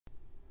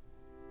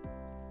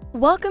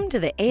Welcome to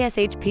the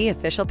ASHP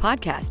Official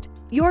Podcast,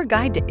 your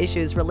guide to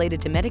issues related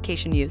to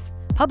medication use,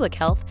 public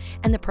health,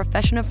 and the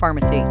profession of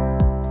pharmacy.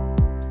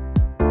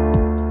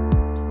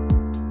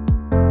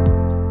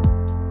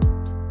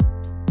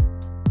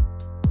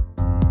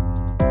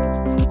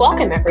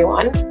 Welcome,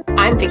 everyone.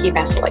 I'm Vicki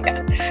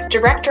Basiliga,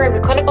 Director of the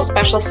Clinical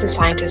Specialists and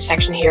Scientists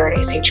section here at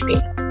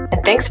ASHP,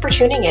 and thanks for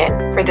tuning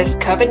in for this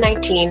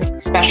COVID-19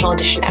 Special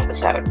Edition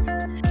episode.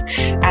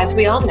 As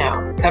we all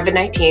know,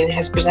 COVID-19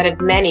 has presented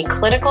many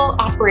clinical,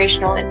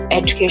 operational, and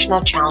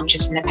educational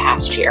challenges in the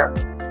past year.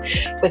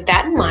 With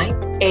that in mind,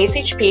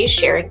 ASHP is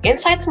sharing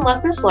insights and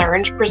lessons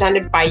learned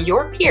presented by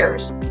your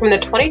peers from the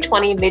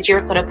 2020 mid-year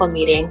clinical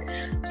meeting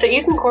so that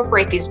you can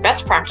incorporate these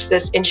best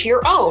practices into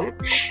your own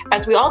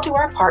as we all do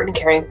our part in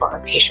caring for our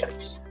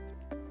patients.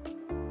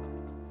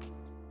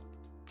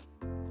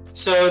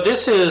 So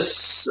this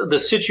is the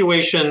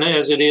situation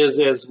as it is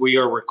as we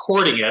are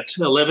recording it.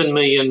 11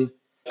 million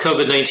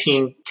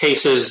COVID-19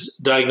 cases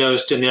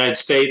diagnosed in the United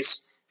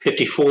States,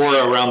 54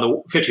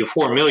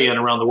 million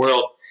around the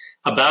world,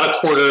 about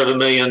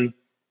 250,000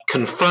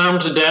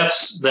 confirmed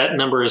deaths. That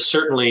number is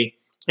certainly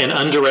an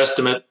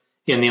underestimate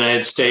in the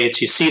United States.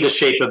 You see the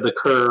shape of the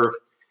curve,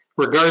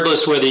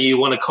 regardless whether you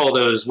want to call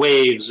those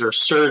waves or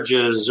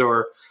surges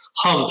or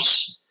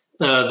humps.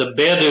 The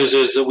bad news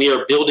is that we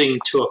are building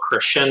to a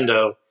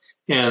crescendo,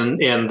 and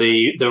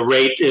the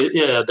rate,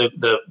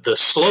 the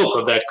slope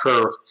of that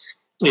curve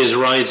is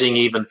rising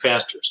even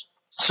faster.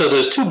 So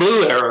those two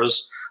blue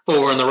arrows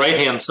over on the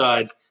right-hand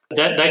side,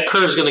 that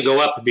curve is going to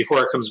go up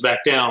before it comes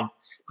back down.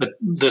 But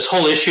this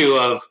whole issue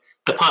of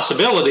the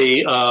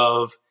possibility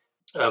of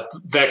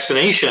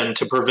vaccination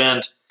to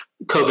prevent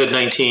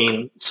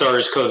COVID-19,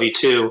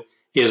 SARS-CoV-2,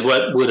 is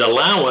what would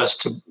allow us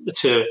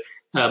to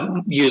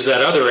use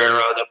that other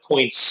arrow that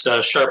points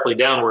sharply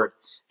downward.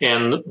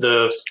 And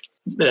the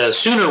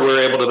sooner we're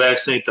able to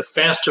vaccinate, the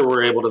faster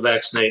we're able to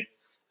vaccinate,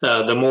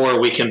 the more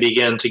we can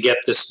begin to get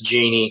this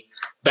genie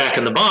back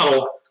in the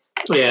bottle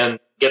and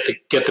get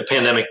the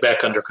pandemic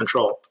back under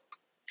control.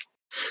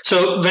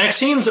 So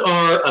vaccines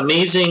are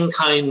amazing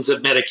kinds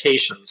of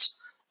medications.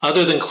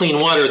 Other than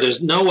clean water,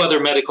 there's no other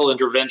medical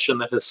intervention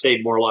that has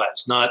saved more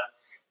lives. Not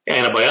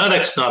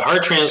antibiotics, not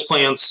heart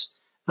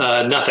transplants,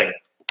 nothing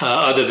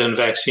other than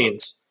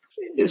vaccines.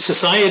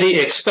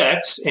 Society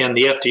expects, and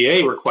the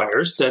FDA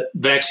requires, that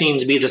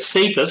vaccines be the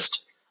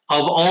safest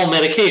of all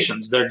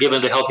medications. They're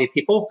given to healthy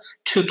people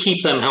to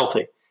keep them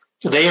healthy.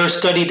 They are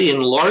studied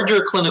in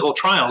larger clinical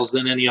trials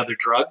than any other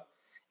drug.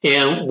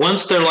 And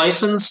once they're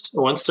licensed,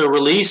 once they're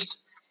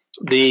released,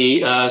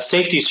 the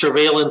safety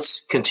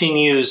surveillance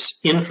continues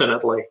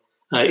infinitely.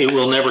 It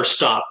will never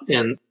stop,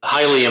 and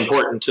highly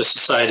important to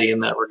society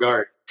in that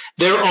regard.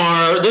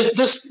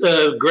 This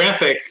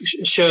graphic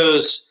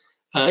shows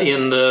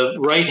in the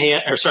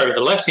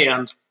the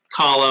left-hand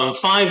column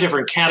 5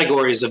 different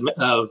categories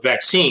of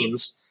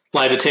vaccines: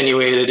 live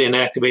attenuated,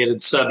 inactivated,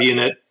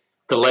 subunit.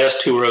 The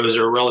last 2 rows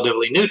are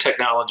relatively new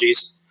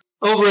technologies.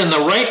 Over in the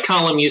right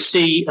column, you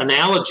see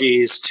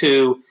analogies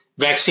to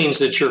vaccines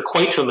that you're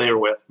quite familiar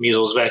with: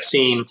 measles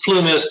vaccine,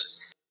 FluMist,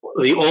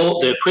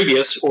 the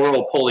previous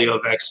oral polio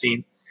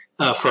vaccine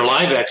for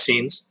live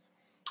vaccines,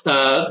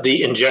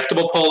 the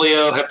injectable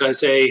polio,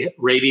 hepatitis A,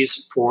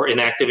 rabies for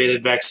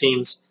inactivated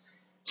vaccines.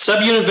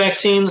 Subunit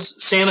vaccines,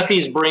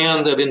 Sanofi's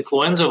brand of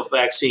influenza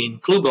vaccine,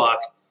 Flublok,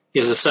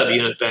 is a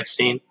subunit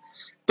vaccine.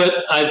 But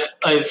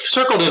I've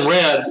circled in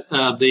red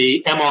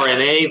the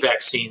mRNA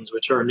vaccines,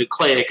 which are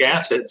nucleic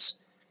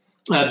acids,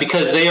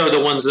 because they are the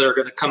ones that are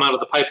going to come out of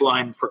the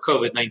pipeline for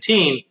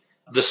COVID-19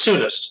 the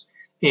soonest.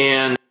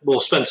 And we'll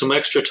spend some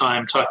extra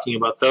time talking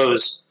about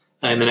those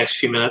in the next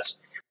few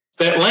minutes.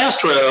 That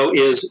last row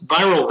is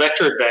viral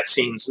vectored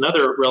vaccines,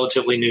 another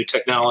relatively new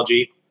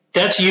technology.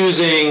 That's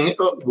using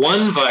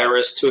one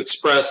virus to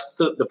express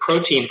the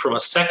protein from a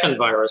second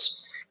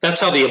virus. That's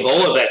how the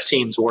Ebola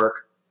vaccines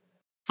work.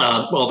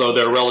 Although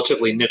they're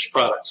relatively niche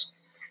products.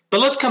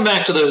 But let's come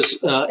back to those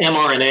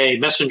mRNA,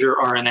 messenger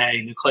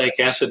RNA, nucleic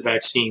acid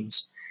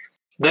vaccines.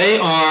 They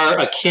are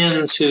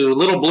akin to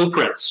little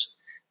blueprints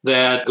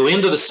that go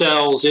into the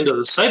cells, into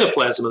the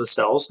cytoplasm of the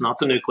cells, not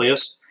the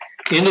nucleus.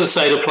 Into the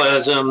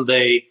cytoplasm,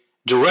 they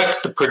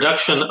direct the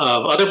production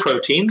of other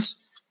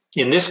proteins,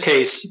 in this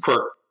case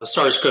for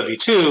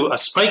SARS-CoV-2, a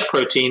spike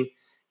protein,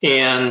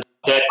 and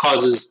that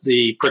causes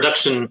the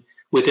production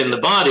within the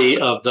body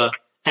of the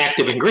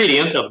active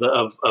ingredient of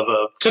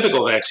a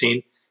typical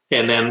vaccine,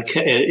 and then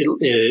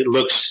it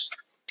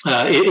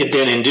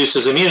then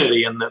induces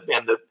immunity. And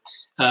the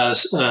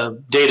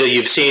data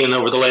you've seen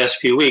over the last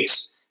few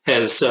weeks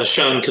has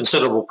shown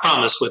considerable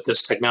promise with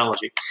this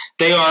technology.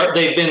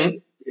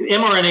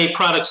 mRNA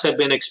products have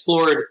been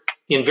explored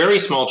in very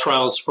small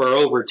trials for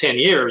over 10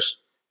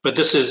 years, but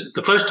this is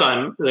the first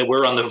time that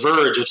we're on the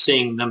verge of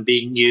seeing them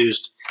being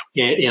used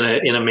in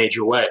a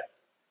major way.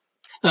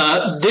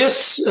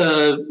 This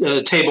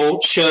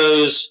table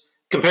shows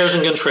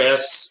comparison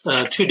contrasts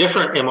 2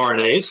 different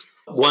mRNAs,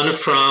 one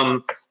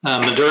from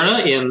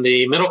Moderna in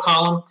the middle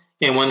column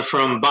and one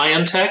from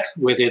BioNTech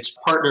with its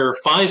partner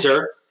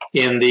Pfizer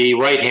in the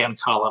right-hand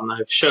column.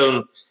 I've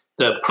shown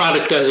the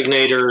product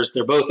designators.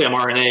 They're both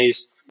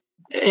mRNAs.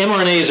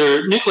 mRNAs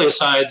are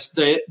nucleosides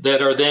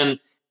that are then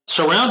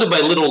surrounded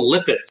by little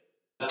lipids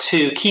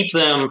to keep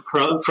them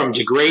from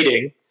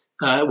degrading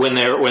when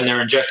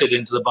they're injected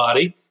into the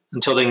body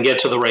until they can get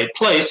to the right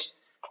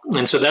place.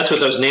 And so that's what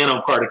those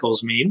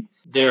nanoparticles mean.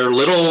 They're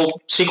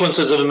little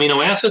sequences of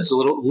amino acids,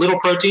 little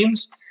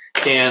proteins,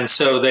 and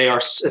so they are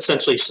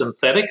essentially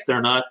synthetic.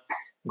 They're not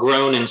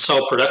grown in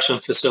cell production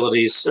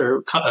facilities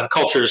or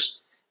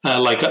cultures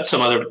like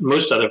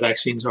most other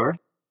vaccines are.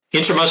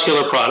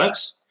 Intramuscular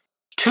products,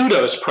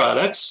 2-dose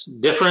products,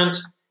 different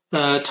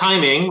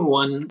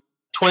timing,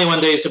 21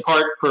 days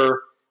apart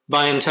for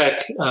BioNTech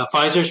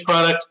Pfizer's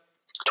product,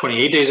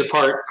 28 days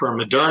apart for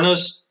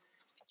Moderna's.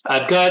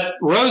 I've got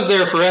rows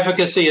there for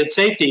efficacy and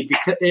safety,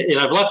 and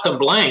I've left them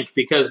blank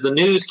because the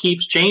news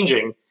keeps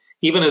changing,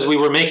 even as we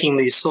were making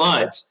these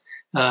slides.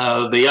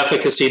 The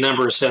efficacy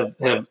numbers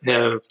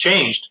have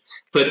changed.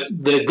 But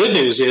the good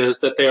news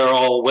is that they are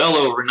all well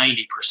over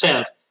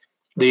 90%.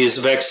 These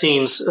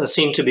vaccines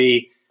seem to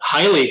be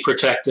highly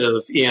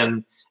protective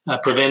in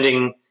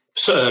preventing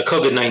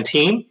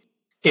COVID-19.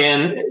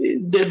 And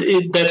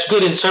that's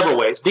good in several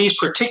ways. This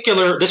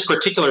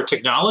particular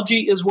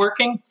technology is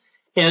working.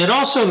 And it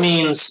also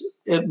means,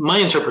 my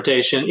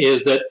interpretation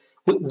is that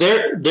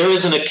there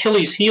is an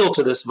Achilles heel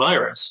to this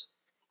virus,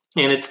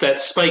 and it's that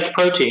spike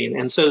protein.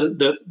 And so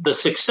the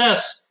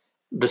success,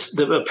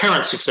 the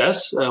apparent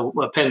success,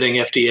 pending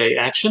FDA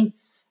action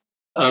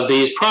of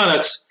these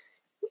products,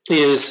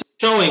 is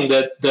showing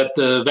that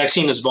the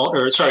vaccine is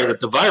that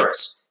the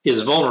virus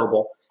is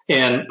vulnerable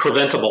and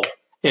preventable,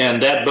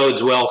 and that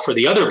bodes well for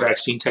the other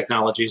vaccine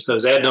technologies,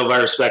 those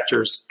adenovirus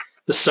vectors,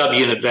 the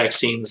subunit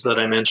vaccines that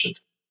I mentioned.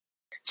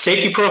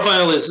 Safety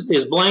profile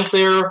is blank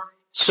there.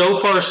 So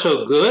far,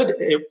 so good.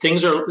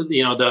 Things are,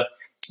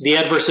 the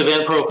adverse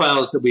event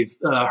profiles that we've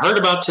heard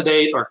about to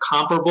date are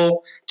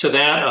comparable to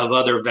that of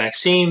other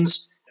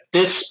vaccines. At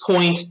this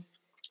point,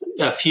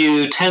 a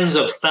few tens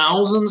of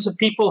thousands of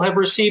people have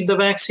received the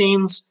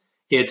vaccines.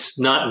 It's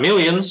not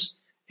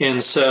millions.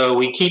 And so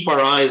we keep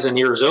our eyes and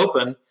ears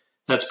open.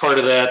 That's part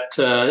of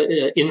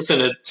that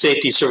infinite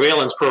safety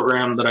surveillance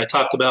program that I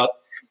talked about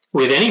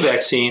with any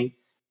vaccine.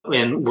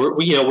 And we're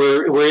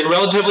in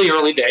relatively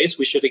early days.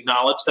 We should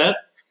acknowledge that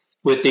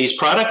with these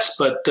products,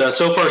 but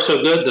so far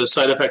so good. Those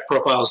side effect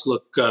profiles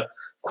look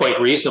quite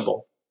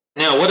reasonable.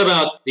 Now, what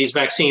about these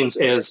vaccines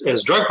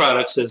as drug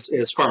products,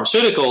 as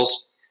pharmaceuticals?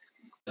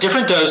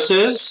 Different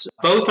doses.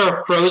 Both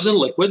are frozen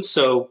liquids,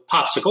 so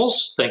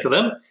popsicles. Think of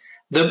them.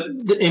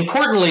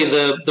 Importantly,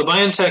 the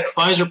BioNTech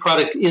Pfizer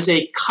product is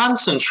a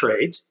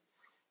concentrate.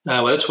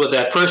 That's what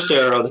that first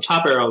arrow, the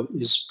top arrow,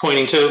 is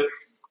pointing to.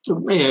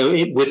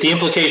 With the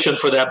implication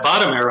for that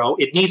bottom arrow,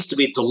 it needs to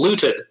be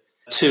diluted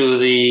to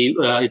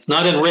it's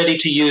not in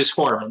ready-to-use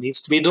form. It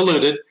needs to be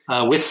diluted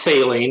with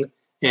saline,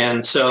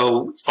 and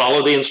so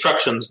follow the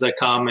instructions that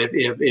come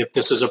if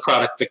this is a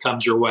product that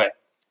comes your way.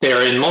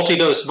 They're in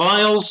multi-dose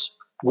vials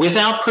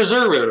without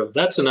preservative.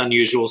 That's an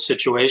unusual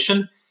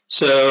situation.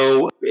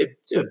 So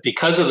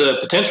because of the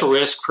potential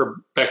risk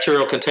for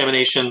bacterial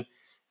contamination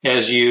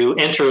as you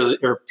enter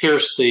or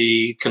pierce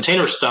the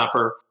container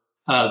stopper,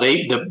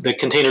 the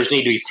containers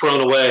need to be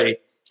thrown away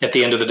at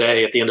the end of the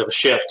day, at the end of a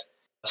shift,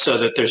 so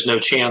that there's no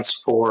chance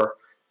for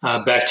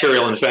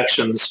bacterial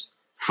infections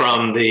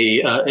from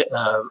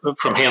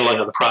handling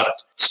of the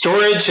product.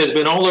 Storage has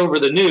been all over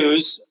the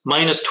news.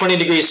 Minus 20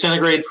 degrees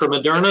centigrade for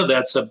Moderna.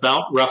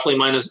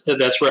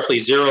 That's roughly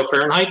 0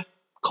 Fahrenheit.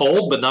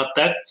 Cold, but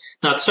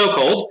not so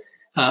cold.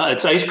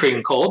 It's ice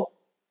cream cold.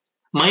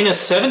 Minus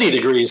 70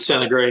 degrees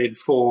centigrade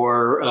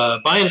for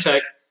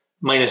BioNTech.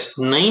 Minus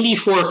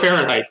 94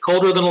 Fahrenheit,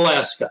 colder than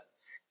Alaska.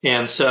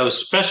 And so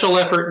special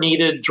effort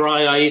needed,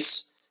 dry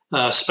ice,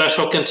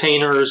 special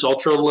containers,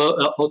 ultra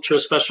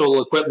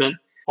special equipment,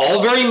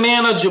 all very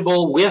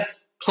manageable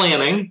with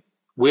planning,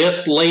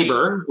 with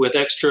labor, with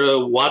extra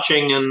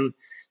watching and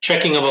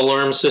checking of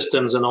alarm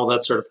systems and all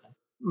that sort of thing.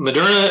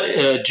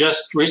 Moderna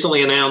just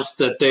recently announced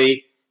that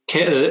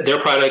their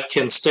product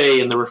can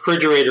stay in the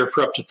refrigerator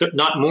for up to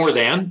not more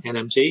than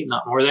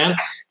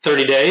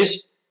 30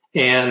 days.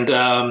 And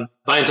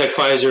BioNTech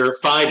Pfizer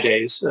 5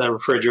 days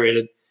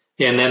refrigerated,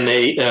 and then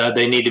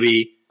they need to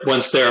be,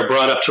 once they're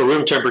brought up to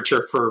room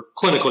temperature for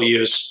clinical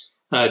use,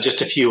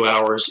 just a few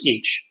hours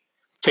each.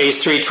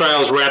 Phase 3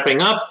 trials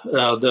wrapping up.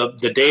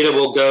 The data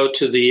will go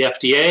to the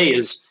FDA.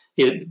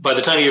 By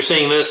the time you're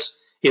seeing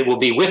this, it will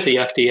be with the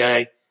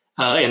FDA,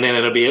 and then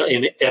it'll be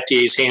in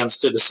FDA's hands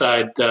to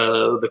decide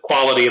the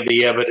quality of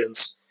the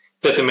evidence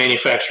that the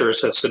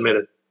manufacturers have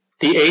submitted.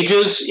 The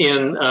ages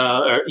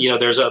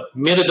there's a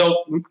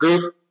mid-adult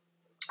group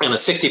and a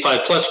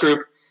 65-plus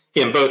group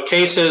in both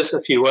cases,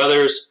 a few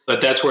others,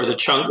 but that's where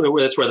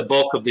the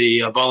bulk of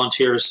the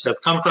volunteers have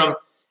come from.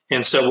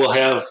 And so we'll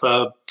have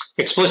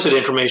explicit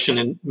information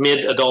in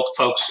mid-adult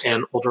folks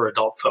and older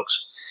adult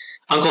folks.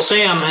 Uncle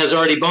Sam has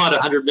already bought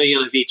 $100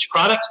 million of each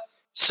product,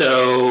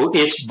 so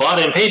it's bought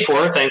and paid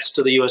for thanks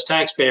to the U.S.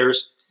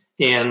 taxpayers.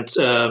 And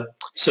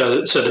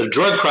so the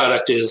drug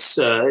product is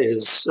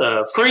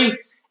free.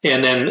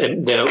 and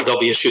then there'll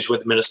be issues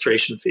with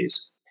administration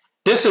fees.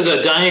 This is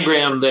a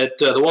diagram that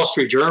the Wall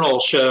Street Journal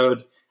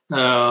showed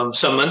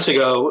some months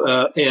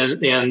ago,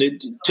 and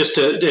just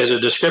as a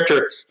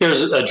descriptor,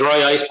 here's a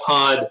dry ice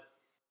pod.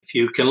 If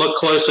you can look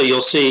closely,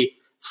 you'll see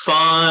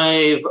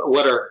 5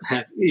 what are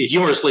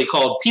humorously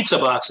called pizza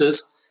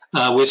boxes,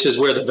 which is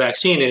where the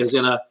vaccine is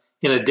in a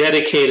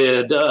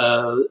dedicated,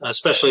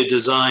 specially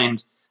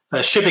designed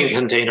shipping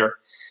container.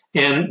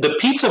 And the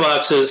pizza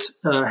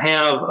boxes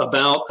have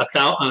about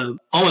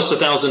almost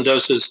 1,000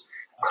 doses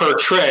per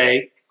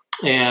tray.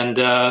 And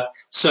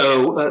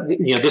so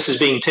this is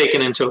being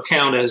taken into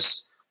account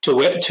as to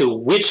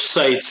which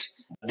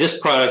sites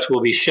this product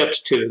will be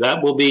shipped to.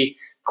 That will be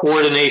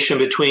coordination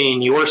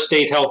between your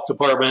state health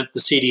department, the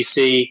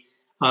CDC,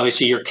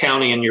 obviously your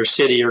county and your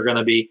city are going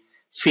to be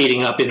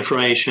feeding up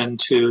information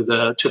to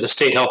the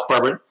state health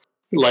department.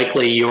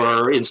 Likely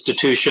your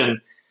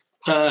institution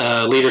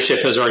leadership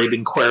has already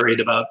been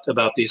queried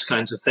about these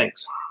kinds of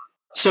things.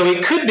 So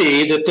it could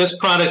be that this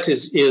product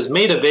is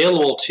made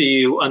available to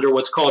you under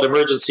what's called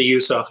emergency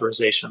use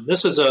authorization.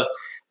 This is a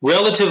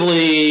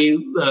relatively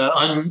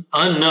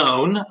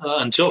unknown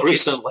until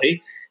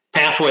recently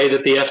pathway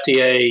that the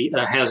FDA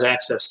has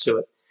access to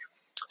it.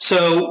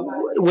 So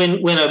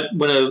when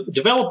a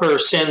developer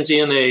sends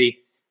in a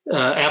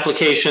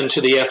application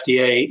to the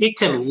FDA, it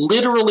can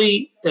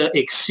literally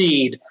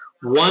exceed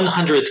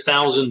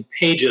 100,000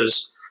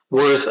 pages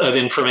worth of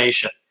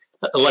information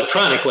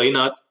electronically,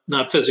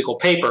 not physical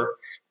paper,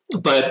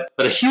 but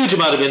a huge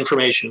amount of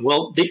information.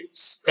 Well, the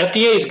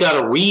FDA's got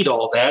to read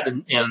all that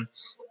and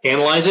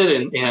analyze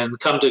it and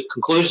come to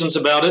conclusions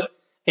about it,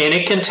 and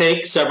it can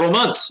take several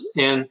months.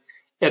 And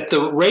at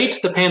the rate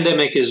the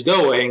pandemic is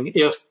going,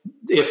 if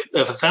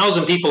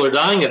 1,000 people are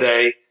dying a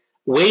day,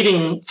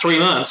 waiting 3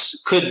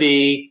 months could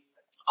be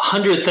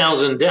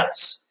 100,000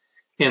 deaths.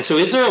 And so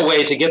is there a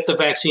way to get the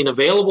vaccine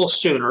available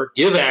sooner,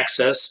 give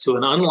access to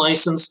an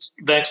unlicensed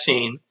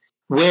vaccine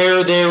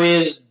where there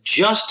is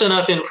just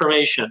enough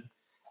information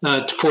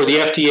for the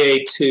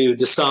FDA to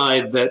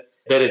decide that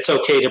it's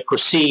okay to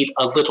proceed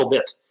a little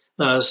bit,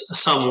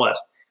 somewhat?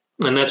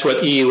 And that's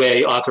what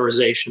EUA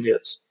authorization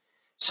is.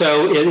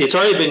 So it's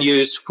already been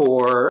used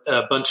for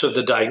a bunch of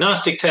the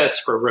diagnostic tests,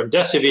 for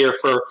remdesivir,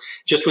 for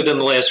just within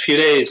the last few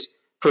days,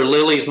 for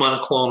Lilly's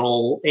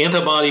monoclonal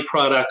antibody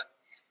product.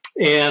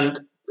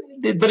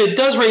 But it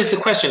does raise the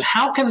question,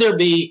 how can there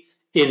be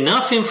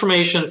enough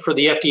information for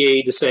the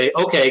FDA to say,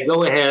 okay,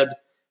 go ahead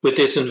with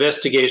this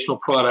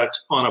investigational product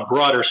on a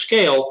broader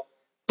scale,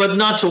 but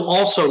not to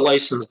also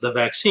license the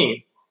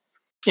vaccine?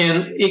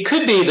 And it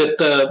could be that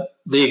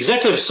the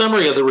executive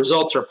summary of the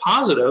results are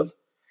positive,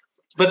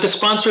 but the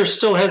sponsor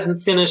still hasn't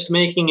finished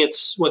making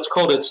what's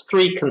called its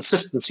 3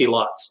 consistency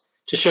lots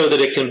to show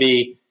that it can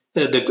be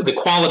the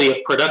quality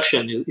of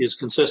production is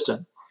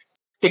consistent.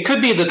 It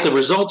could be that the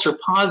results are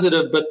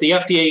positive, but the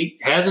FDA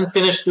hasn't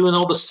finished doing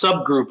all the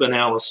subgroup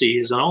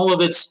analyses and all of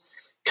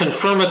its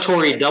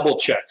confirmatory double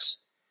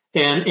checks.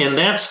 And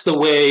that's the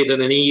way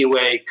that an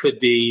EUA could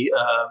be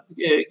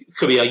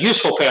a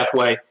useful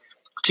pathway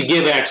to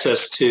give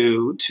access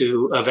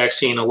to a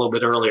vaccine a little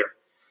bit earlier.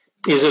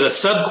 Is it a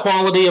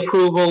sub-quality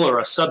approval or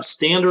a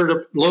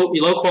substandard,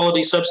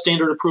 low-quality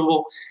substandard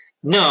approval?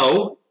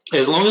 No,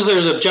 as long as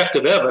there's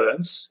objective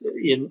evidence.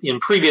 In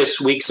previous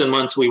weeks and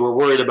months, we were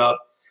worried about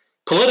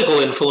political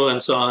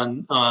influence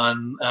on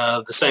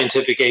the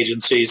scientific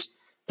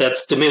agencies.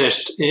 That's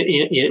diminished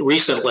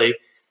recently.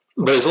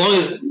 But as long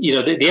as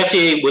the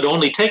FDA would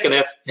only take an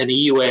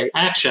EUA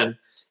action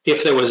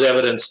if there was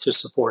evidence to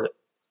support it.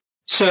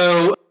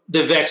 So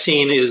the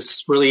vaccine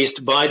is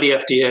released by the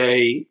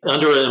FDA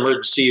under an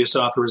emergency use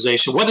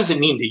authorization. What does it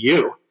mean to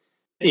you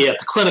at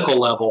the clinical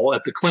level,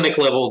 at the clinic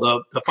level,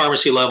 the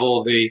pharmacy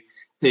level, the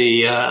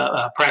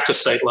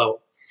practice site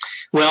level?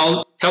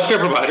 Well, healthcare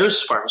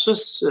providers,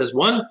 pharmacists as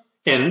one,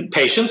 and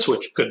patients,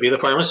 which could be the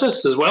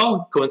pharmacists as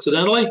well,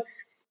 coincidentally,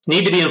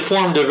 need to be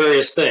informed of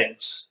various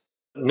things.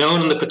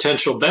 Known the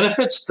potential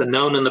benefits, the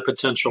known and the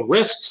potential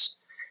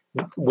risks,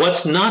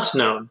 what's not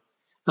known,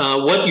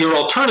 what your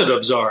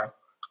alternatives are.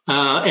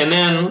 And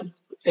then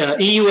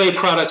EUA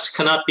products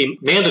cannot be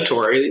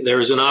mandatory. There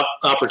is an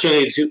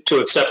opportunity to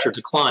accept or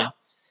decline.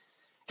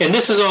 And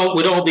this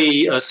would all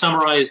be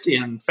summarized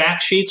in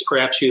fact sheets.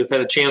 Perhaps you've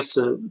had a chance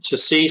to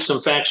see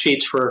some fact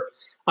sheets for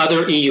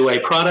other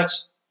EUA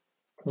products.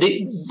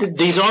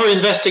 These are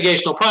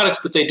investigational products,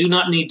 but they do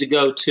not need to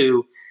go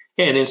to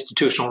an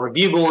institutional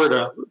review board,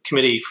 a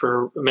committee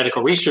for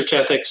medical research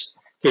ethics.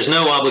 There's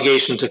no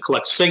obligation to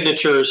collect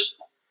signatures.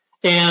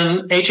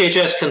 And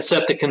HHS can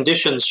set the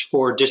conditions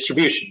for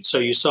distribution. So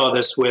you saw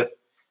this with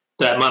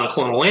that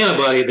monoclonal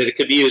antibody, that it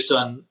could be used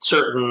on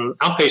certain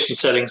outpatient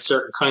settings,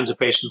 certain kinds of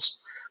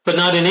patients, but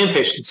not in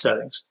inpatient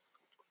settings.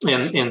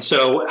 And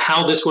so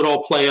how this would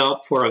all play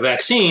out for a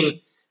vaccine,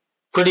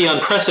 pretty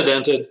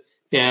unprecedented,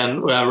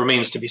 and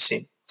remains to be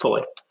seen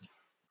fully.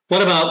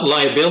 What about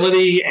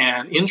liability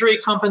and injury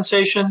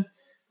compensation?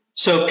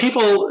 So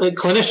people,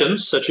 clinicians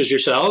such as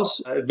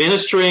yourselves,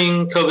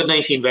 administering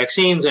COVID-19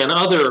 vaccines and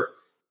other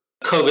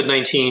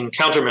COVID-19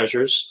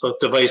 countermeasures, both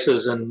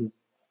devices and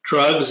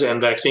drugs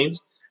and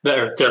vaccines,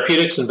 or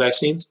therapeutics and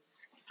vaccines,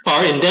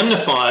 are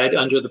indemnified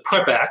under the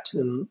PrEP Act,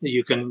 and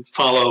you can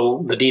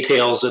follow the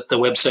details at the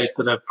website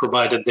that I've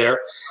provided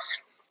there.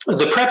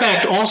 The PrEP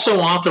Act also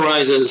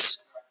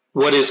authorizes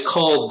what is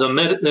called the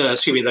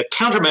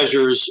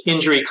Countermeasures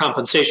Injury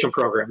Compensation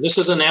Program. This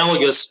is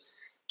analogous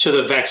to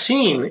the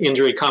Vaccine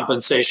Injury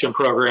Compensation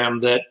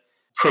Program that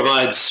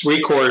provides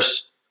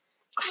recourse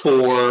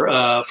for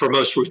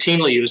most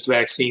routinely used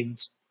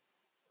vaccines.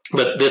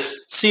 But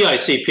this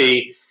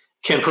CICP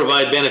can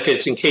provide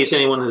benefits in case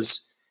anyone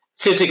is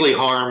physically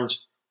harmed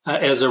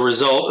as a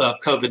result of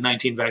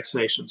COVID-19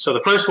 vaccination. So the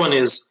first one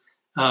is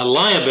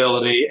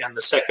liability, and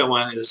the second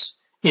one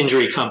is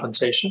injury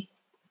compensation.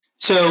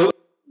 So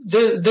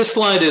this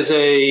slide is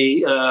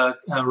a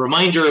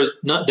reminder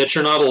that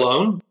you're not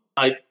alone.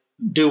 I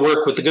do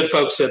work with the good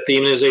folks at the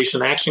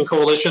Immunization Action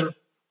Coalition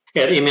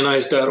at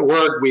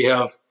immunize.org. We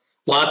have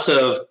lots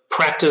of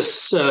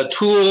practice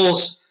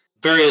tools,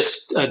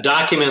 various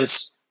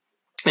documents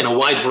in a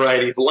wide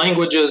variety of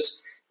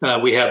languages.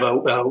 We have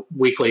a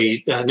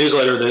weekly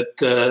newsletter that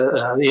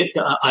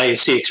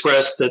IAC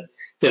Express that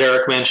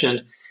Eric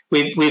mentioned.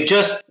 We've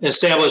just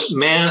established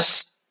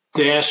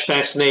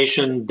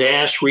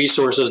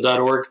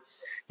mass-vaccination-resources.org,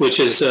 which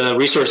is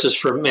resources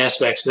for mass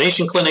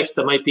vaccination clinics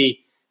that might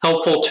be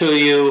helpful to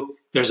you.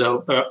 There's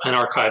an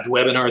archived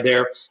webinar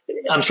there.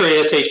 I'm sure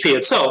ASHP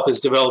itself is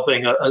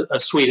developing a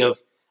suite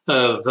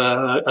of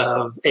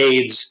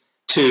aids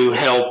to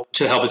help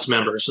its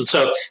members. And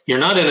so you're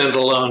not in it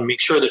alone. Make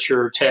sure that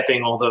you're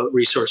tapping all the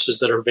resources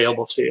that are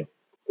available to you.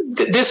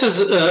 This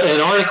is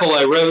an article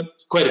I wrote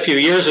quite a few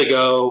years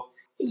ago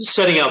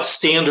setting out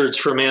standards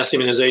for mass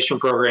immunization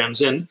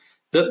programs. And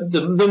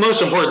the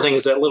most important thing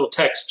is that little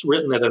text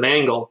written at an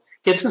angle.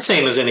 It's the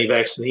same as any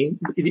vaccine.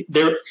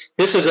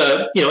 This is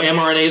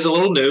mRNA is a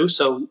little new,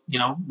 so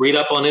read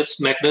up on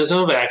its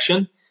mechanism of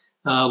action,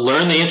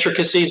 learn the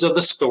intricacies of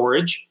the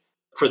storage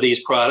for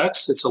these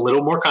products. It's a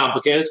little more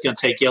complicated. It's going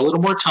to take you a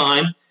little more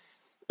time,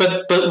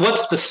 but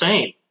what's the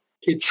same?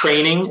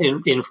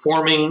 Training,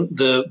 informing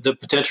the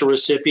potential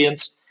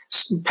recipients,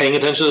 paying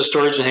attention to the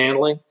storage and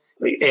handling,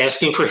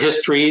 asking for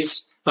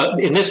histories.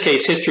 In this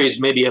case, histories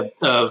maybe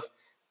of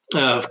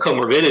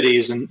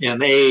comorbidities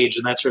and age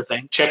and that sort of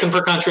thing. Checking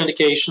for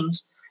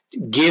contraindications,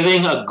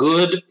 giving a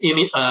good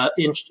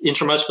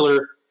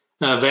intramuscular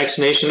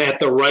vaccination at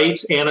the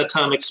right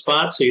anatomic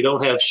spot so you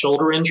don't have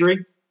shoulder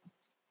injury.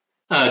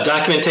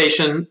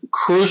 Documentation,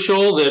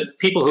 crucial that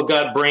people who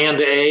got brand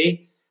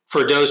A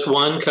for dose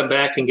 1 come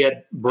back and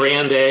get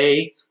brand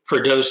A for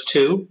dose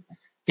 2,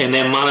 and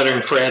then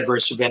monitoring for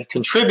adverse event,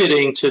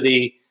 contributing to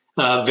the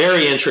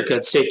very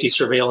intricate safety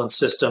surveillance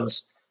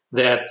systems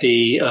that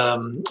the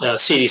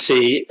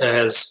CDC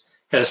has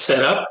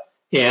set up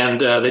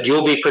and that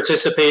you'll be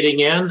participating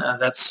in.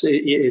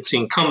 It's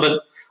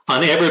incumbent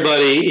on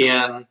everybody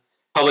in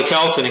public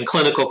health and in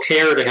clinical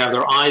care to have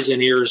their eyes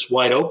and ears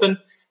wide open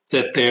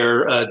that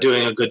they're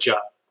doing a good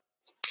job.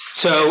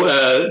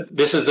 So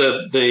this is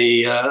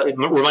the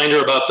reminder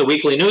about the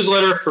weekly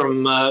newsletter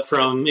from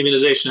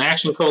Immunization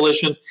Action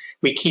Coalition.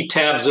 We keep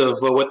tabs of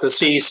what the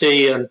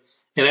CDC and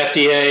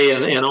FDA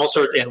and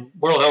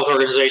World Health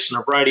Organization,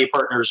 a variety of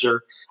partners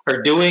are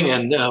doing,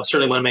 and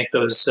certainly want to make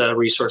those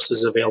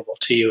resources available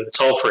to you. It's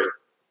all free.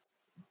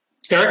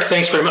 Eric,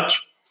 thanks very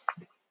much.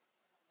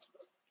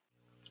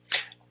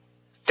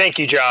 Thank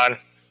you, John.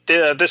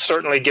 This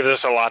certainly gives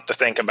us a lot to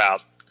think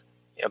about.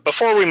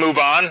 Before we move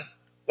on, I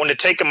want to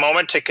take a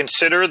moment to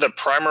consider the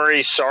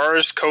primary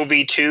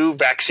SARS-CoV-2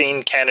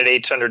 vaccine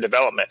candidates under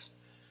development.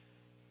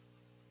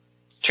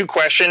 2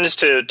 questions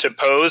to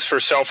pose for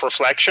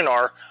self-reflection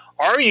are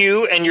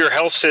you and your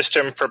health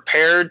system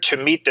prepared to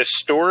meet the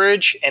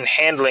storage and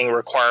handling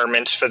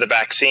requirements for the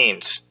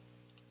vaccines?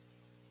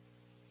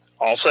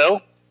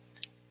 Also,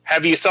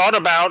 have you thought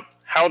about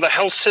how the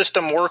health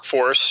system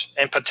workforce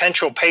and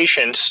potential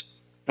patients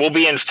will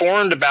be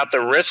informed about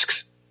the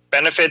risks,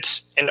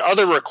 benefits, and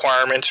other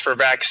requirements for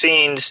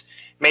vaccines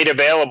made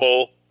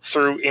available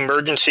through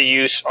emergency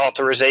use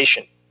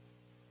authorization?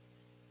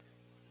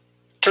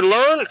 To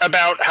learn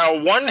about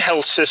how one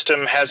health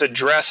system has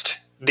addressed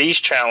these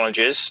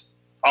challenges,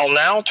 I'll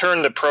now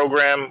turn the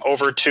program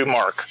over to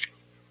Mark.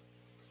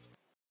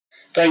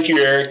 Thank you,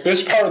 Eric.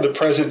 This part of the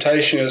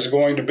presentation is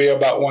going to be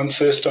about One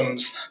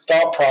System's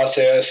thought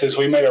process as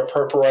we made our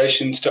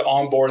preparations to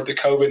onboard the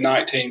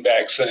COVID-19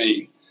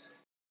 vaccine.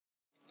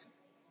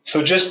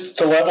 So just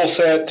to level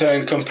set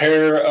and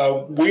compare,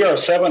 we are a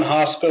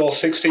 7-hospital,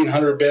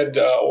 1,600-bed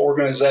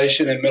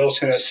organization in Middle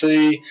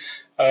Tennessee.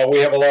 We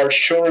have a large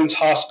children's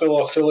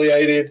hospital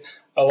affiliated,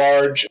 a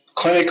large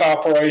clinic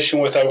operation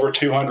with over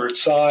 200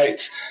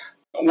 sites.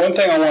 One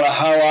thing I want to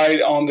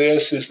highlight on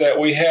this is that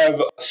we have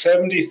a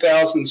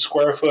 70,000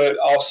 square foot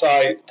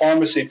offsite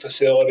pharmacy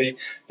facility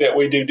that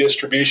we do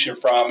distribution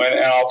from, and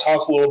I'll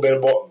talk a little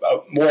bit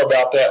more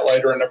about that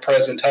later in the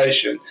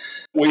presentation.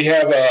 We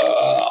have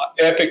a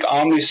Epic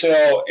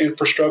Omnicell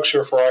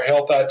infrastructure for our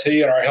health IT,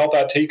 and our health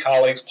IT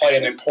colleagues play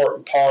an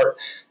important part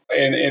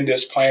in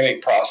this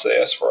planning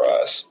process for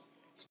us.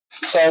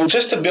 So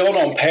just to build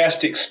on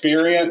past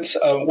experience,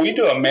 we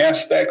do a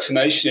mass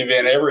vaccination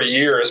event every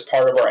year as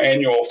part of our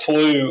annual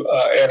flu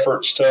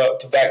efforts to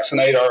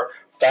vaccinate our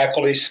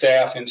faculty,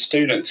 staff, and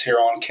students here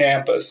on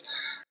campus.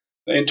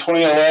 In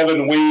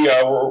 2011, we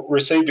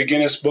received a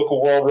Guinness Book of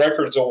World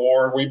Records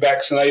award. We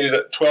vaccinated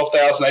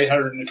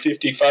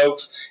 12,850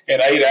 folks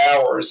in 8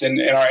 hours,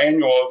 and our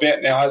annual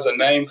event now has a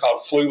name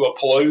called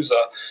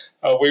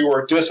Flulapalooza. We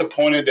were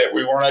disappointed that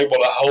we weren't able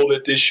to hold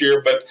it this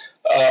year, but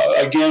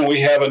again, we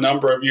have a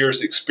number of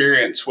years'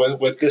 experience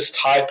with this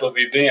type of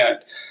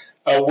event.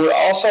 We're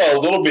also a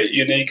little bit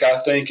unique, I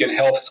think, in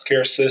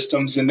healthcare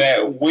systems in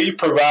that we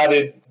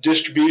provided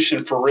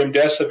distribution for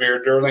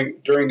remdesivir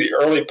during the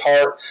early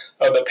part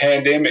of the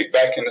pandemic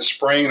back in the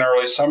spring and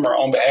early summer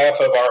on behalf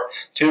of our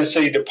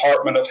Tennessee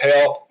Department of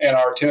Health and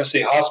our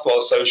Tennessee Hospital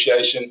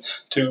Association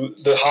to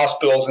the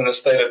hospitals in the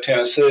state of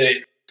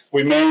Tennessee.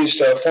 We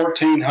managed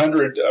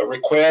 1,400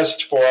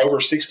 requests for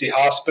over 60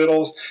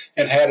 hospitals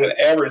and had an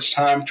average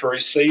time to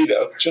receipt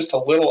of just a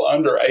little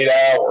under 8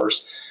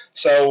 hours.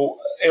 So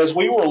as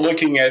we were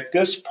looking at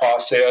this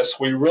process,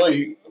 we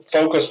really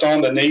focused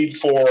on the need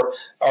for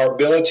our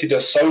ability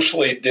to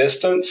socially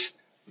distance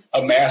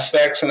a mass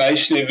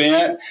vaccination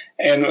event,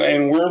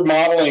 and we're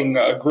modeling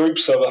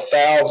groups of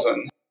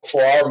 1,000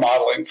 for our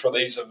modeling for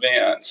these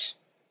events.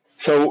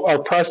 So our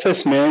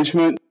process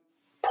management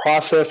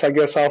process, I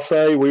guess I'll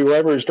say, we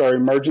leveraged our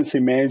emergency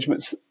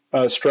management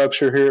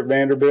structure here at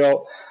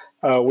Vanderbilt.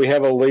 We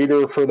have a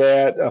leader for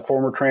that, a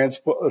former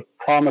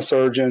trauma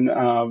surgeon,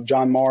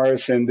 John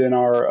Morris, and then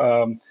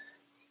our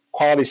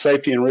quality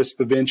safety and risk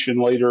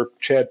prevention leader,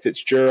 Chad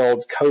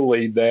Fitzgerald,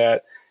 co-lead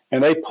that.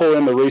 And they pull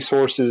in the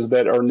resources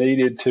that are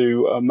needed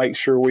to make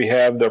sure we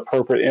have the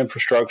appropriate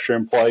infrastructure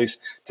in place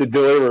to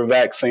deliver a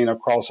vaccine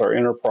across our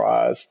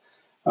enterprise.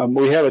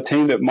 We have a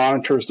team that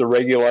monitors the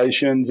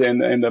regulations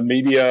and the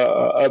media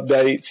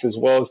updates as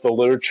well as the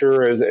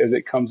literature as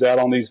it comes out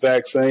on these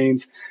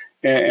vaccines.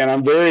 And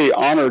I'm very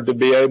honored to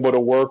be able to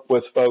work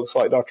with folks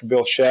like Dr.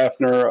 Bill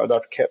Schaffner,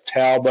 Dr. Kep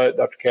Talbot,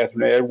 Dr.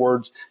 Catherine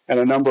Edwards, and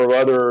a number of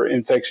other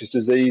infectious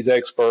disease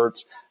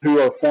experts who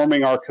are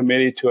forming our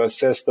committee to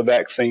assess the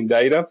vaccine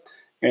data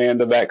and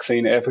the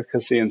vaccine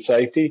efficacy and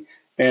safety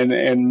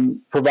and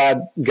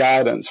provide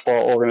guidance for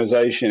our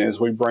organization as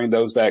we bring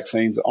those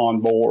vaccines on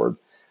board.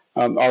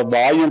 Our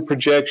volume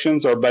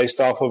projections are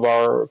based off of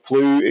our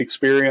flu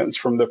experience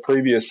from the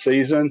previous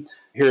season.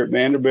 Here at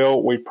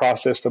Vanderbilt, we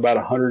processed about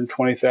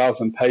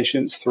 120,000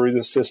 patients through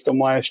the system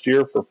last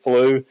year for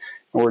flu, and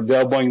we're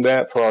doubling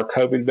that for our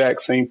COVID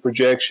vaccine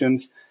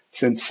projections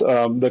since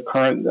the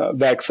current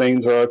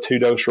vaccines are a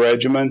 2-dose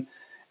regimen.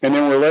 And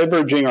then we're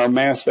leveraging our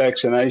mass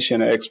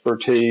vaccination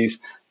expertise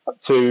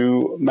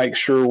to make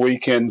sure we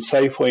can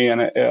safely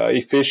and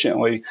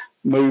efficiently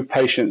move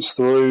patients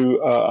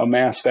through a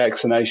mass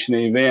vaccination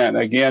event.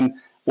 Again,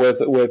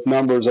 with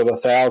numbers of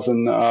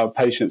 1,000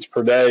 patients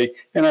per day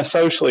in a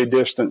socially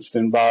distanced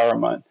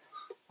environment.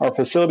 Our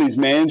facilities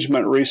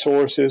management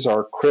resources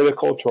are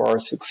critical to our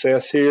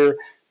success here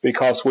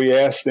because we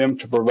ask them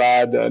to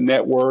provide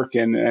network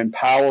and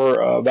power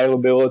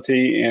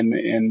availability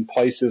in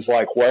places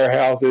like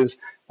warehouses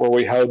where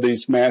we hold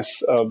these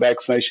mass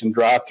vaccination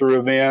drive-through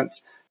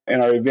events.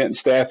 And our event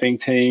staffing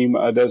team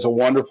does a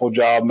wonderful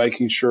job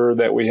making sure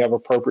that we have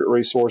appropriate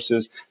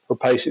resources for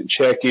patient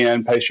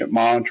check-in, patient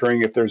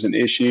monitoring if there's an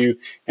issue,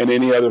 and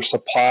any other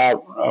supply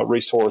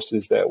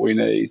resources that we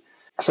need.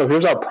 So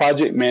here's our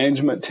project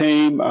management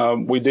team.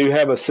 We do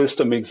have a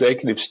system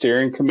executive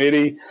steering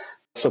committee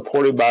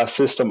supported by a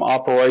system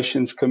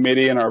operations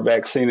committee and our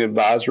vaccine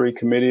advisory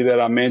committee that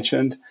I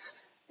mentioned.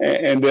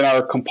 And then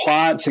our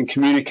compliance and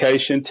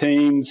communication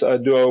teams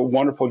do a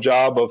wonderful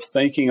job of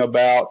thinking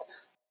about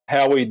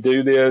how we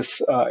do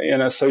this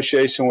in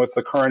association with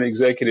the current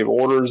executive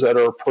orders that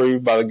are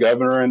approved by the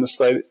governor in the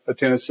state of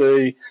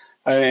Tennessee,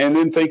 and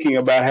then thinking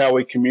about how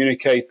we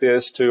communicate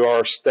this to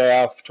our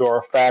staff, to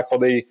our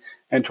faculty,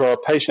 and to our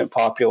patient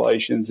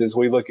populations as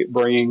we look at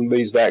bringing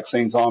these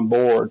vaccines on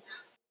board.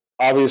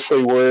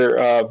 Obviously,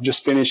 we're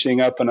just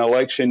finishing up an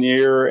election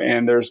year,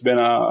 and there's been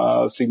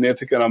a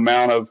significant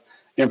amount of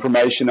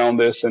information on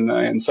this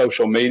in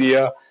social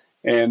media,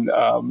 and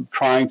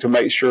trying to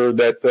make sure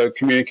that the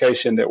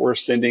communication that we're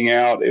sending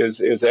out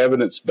is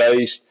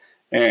evidence-based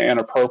and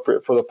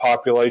appropriate for the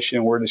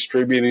population we're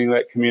distributing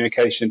that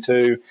communication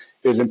to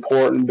is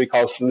important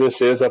because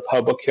this is a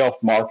public health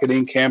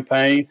marketing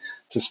campaign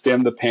to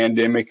stem the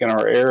pandemic in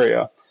our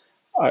area.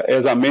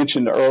 As I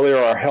mentioned earlier,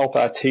 our health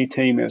IT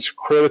team is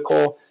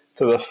critical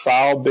to the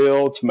file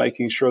build, to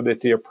making sure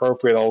that the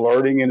appropriate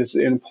alerting is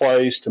in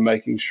place, to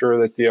making sure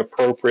that the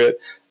appropriate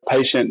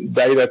patient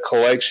data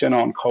collection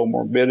on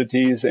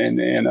comorbidities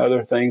and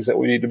other things that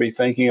we need to be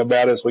thinking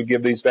about as we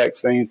give these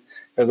vaccines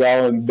is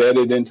all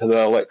embedded into the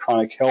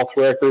electronic health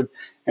record,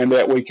 and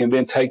that we can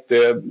then take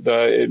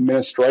the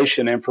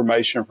administration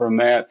information from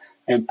that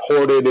and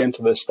port it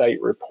into the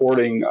state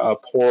reporting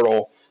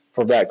portal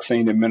for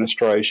vaccine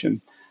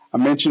administration. I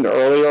mentioned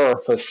earlier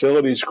our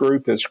facilities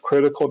group is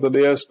critical to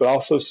this, but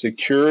also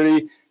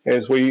security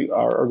as we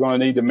are going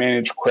to need to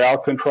manage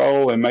crowd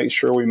control and make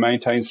sure we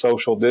maintain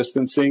social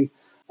distancing.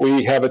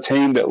 We have a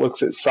team that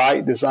looks at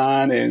site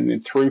design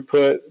and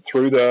throughput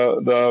through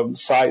the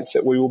sites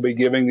that we will be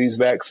giving these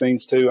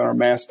vaccines to in our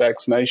mass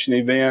vaccination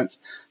events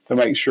to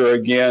make sure,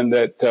 again,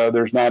 that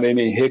there's not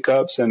any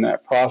hiccups in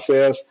that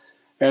process.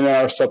 And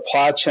our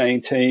supply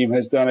chain team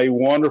has done a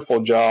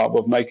wonderful job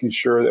of making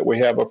sure that we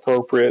have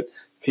appropriate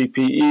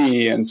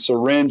PPE and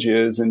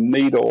syringes and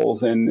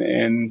needles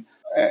and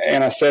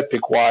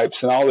antiseptic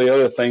wipes and all the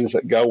other things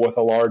that go with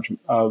a large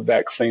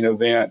vaccine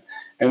event.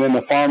 And then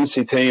the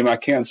pharmacy team, I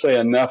can't say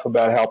enough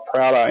about how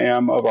proud I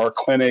am of our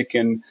clinic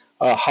and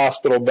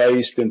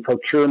hospital-based and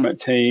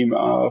procurement team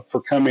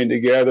for coming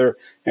together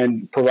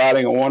and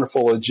providing a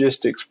wonderful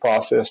logistics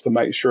process to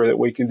make sure that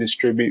we can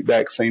distribute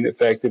vaccine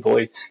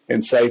effectively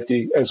and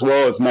safety, as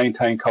well as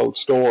maintain cold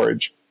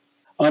storage.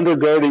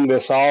 Undergirding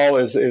this all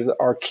is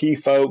our key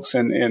folks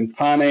in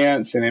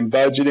finance and in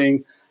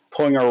budgeting,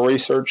 pulling our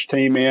research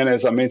team in,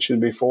 as I mentioned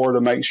before, to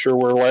make sure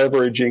we're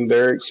leveraging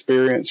their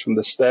experience from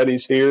the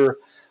studies here.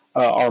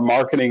 Our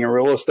marketing and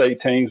real estate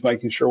teams,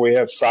 making sure we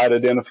have site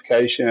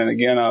identification and,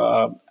 again,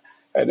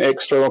 an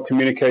external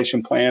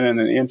communication plan and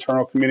an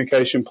internal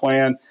communication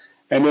plan,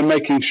 and then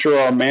making sure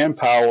our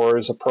manpower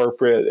is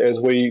appropriate as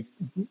we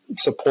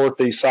support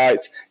these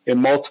sites in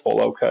multiple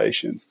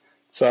locations.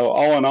 So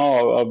all in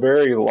all, a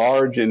very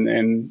large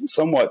and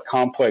somewhat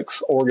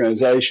complex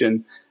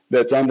organization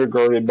that's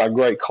undergirded by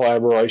great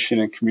collaboration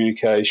and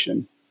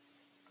communication.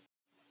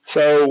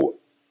 So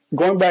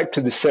going back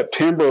to the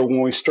September,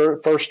 when we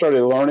first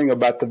started learning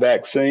about the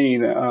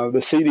vaccine, the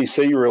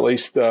CDC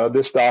released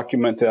this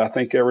document that I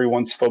think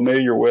everyone's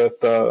familiar with,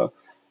 the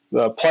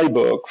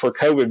playbook for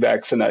COVID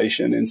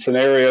vaccination and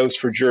scenarios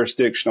for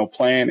jurisdictional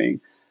planning.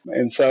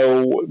 And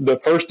so the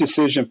first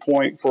decision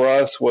point for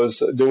us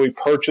was, do we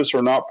purchase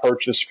or not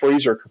purchase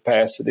freezer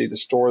capacity to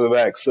store the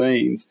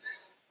vaccines?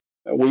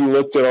 We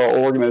looked at our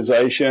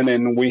organization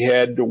and we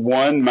had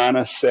one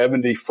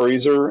 -70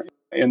 freezer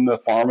in the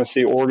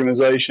pharmacy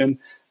organization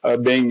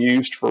being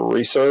used for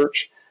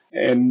research.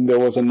 And there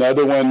was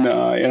another one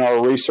in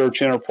our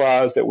research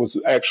enterprise that was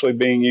actually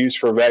being used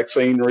for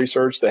vaccine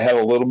research that had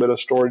a little bit of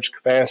storage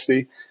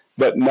capacity,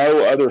 but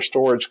no other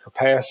storage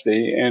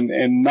capacity.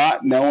 And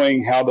not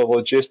knowing how the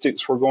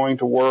logistics were going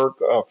to work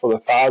for the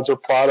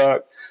Pfizer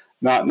product,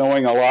 not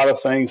knowing a lot of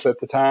things at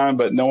the time,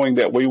 but knowing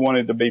that we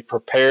wanted to be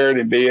prepared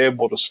and be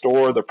able to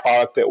store the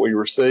product that we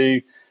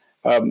received,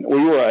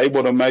 we were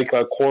able to make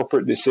a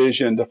corporate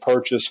decision to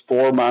purchase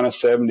 4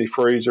 -70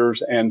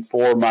 freezers and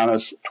 4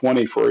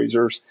 -20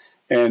 freezers.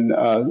 And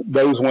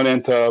those went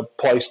into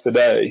place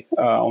today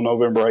on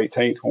November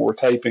 18th when we're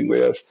taping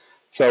this.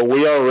 So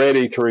we are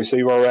ready to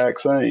receive our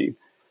vaccine.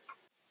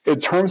 In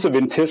terms of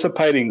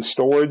anticipating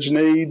storage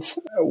needs,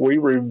 we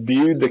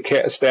reviewed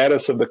the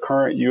status of the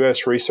current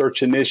U.S.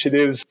 research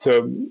initiatives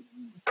to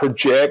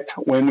project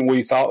when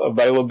we thought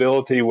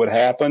availability would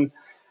happen.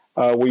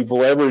 We've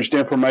leveraged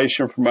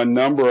information from a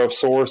number of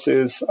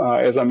sources.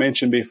 As I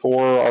mentioned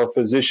before, our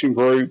physician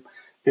group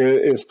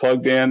is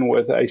plugged in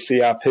with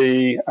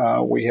ACIP.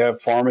 We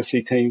have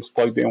pharmacy teams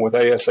plugged in with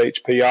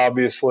ASHP,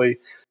 obviously.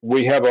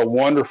 We have a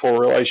wonderful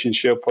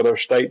relationship with our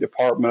State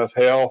Department of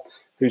Health,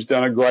 who's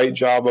done a great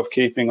job of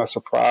keeping us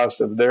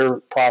apprised of their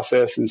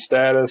process and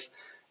status.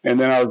 And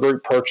then our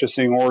group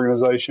purchasing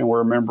organization,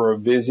 we're a member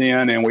of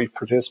Vizient, and we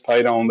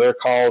participate on their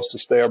calls to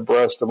stay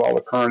abreast of all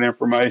the current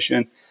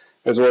information,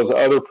 as well as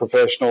other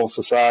professional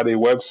society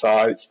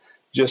websites,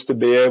 just to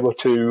be able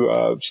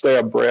to stay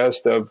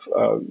abreast of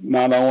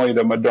not only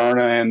the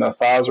Moderna and the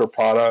Pfizer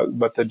product,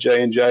 but the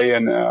J&J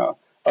and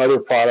other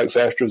products,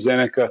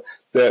 AstraZeneca,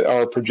 that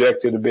are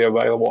projected to be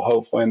available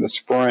hopefully in the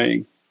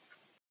spring.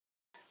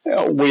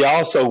 We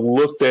also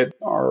looked at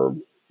our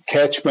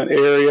catchment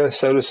area,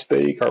 so to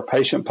speak, our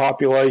patient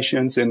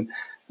populations, and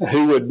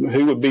who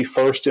would be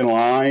first in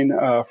line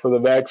for the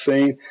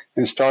vaccine,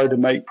 and started to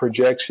make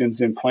projections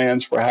and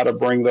plans for how to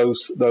bring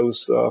those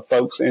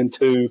folks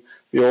into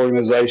the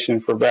organization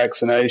for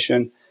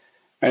vaccination.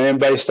 And then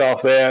based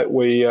off that,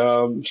 we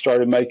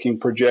started making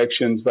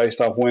projections based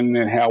off when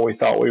and how we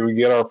thought we would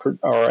get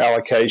our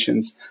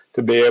allocations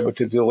to be able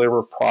to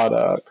deliver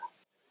product.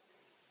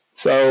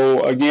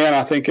 So again,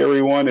 I think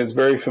everyone is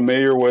very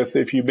familiar with,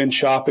 if you've been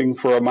shopping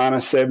for a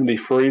 -70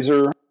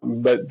 freezer,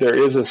 but there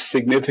is a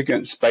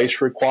significant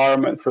space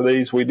requirement for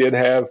these. We did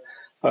have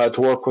to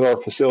work with our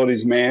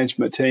facilities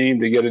management team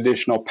to get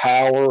additional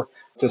power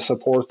to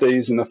support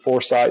these in the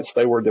 4 sites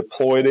they were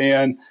deployed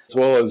in, as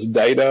well as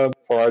data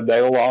for our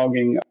data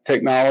logging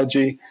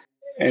technology.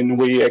 And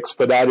we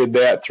expedited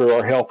that through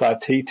our health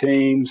IT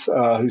teams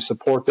who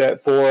support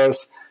that for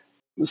us.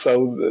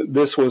 So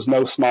this was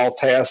no small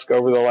task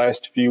over the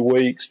last few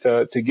weeks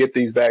to get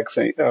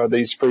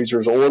these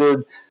freezers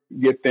ordered,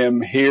 get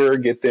them here,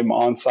 get them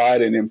on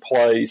site and in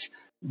place.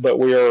 But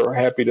we are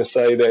happy to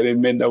say that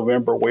in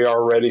mid-November, we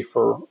are ready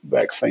for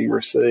vaccine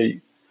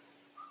receipt.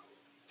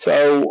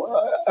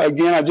 So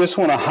again, I just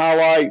want to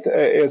highlight,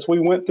 as we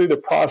went through the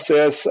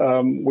process,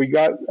 we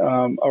got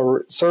a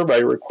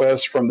survey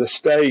request from the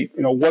state.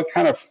 What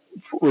kind of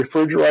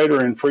refrigerator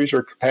and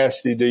freezer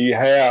capacity do you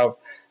have?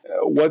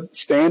 What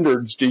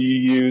standards do you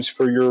use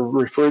for your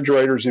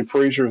refrigerators and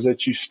freezers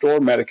that you store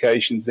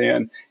medications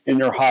in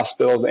your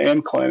hospitals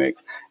and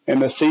clinics?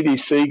 And the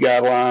CDC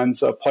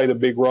guidelines played a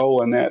big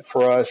role in that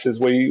for us, as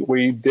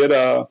we did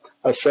a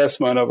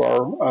assessment of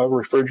our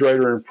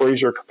refrigerator and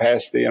freezer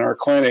capacity in our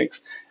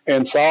clinics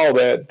and saw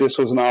that this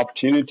was an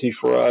opportunity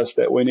for us,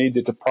 that we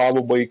needed to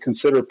probably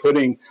consider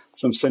putting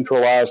some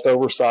centralized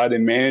oversight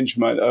and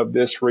management of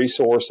this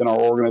resource in our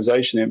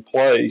organization in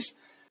place.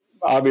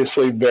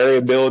 Obviously,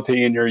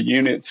 variability in your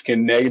units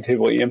can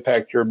negatively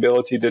impact your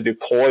ability to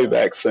deploy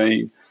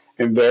vaccine,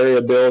 and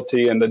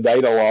variability in the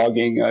data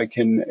logging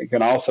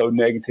can also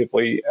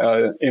negatively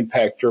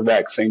impact your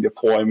vaccine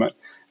deployment.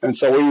 And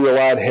so we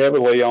relied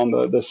heavily on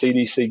the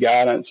CDC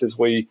guidance as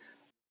we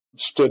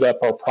stood up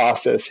our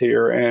process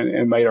here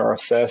and made our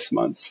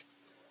assessments.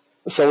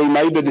 So we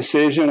made the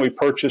decision. We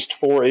purchased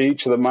 4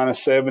 each of the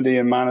 -70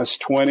 and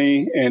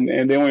 -20,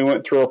 and then we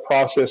went through a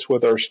process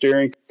with our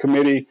steering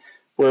committee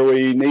where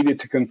we needed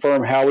to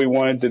confirm how we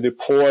wanted to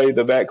deploy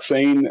the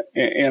vaccine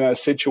in a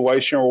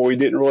situation where we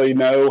didn't really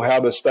know how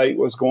the state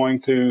was going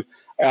to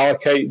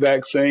allocate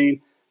vaccine.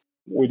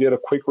 We did a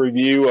quick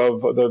review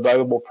of the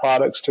available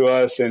products to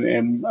us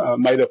and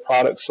made a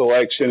product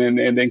selection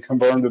and then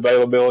confirmed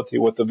availability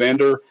with the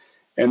vendor.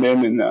 And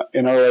then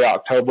in early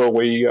October,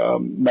 we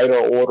made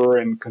our order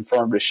and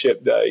confirmed a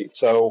ship date.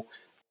 So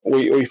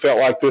we felt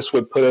like this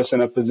would put us in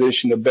a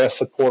position to best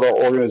support our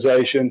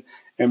organization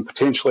and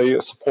potentially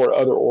support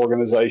other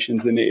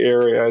organizations in the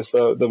area as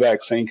the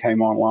vaccine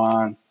came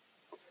online.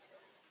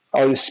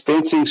 Our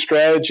dispensing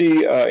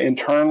strategy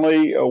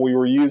internally, we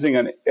were using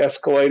an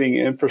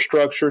escalating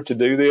infrastructure to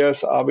do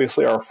this.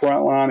 Obviously, our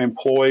frontline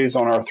employees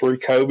on our 3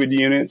 COVID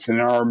units in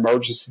our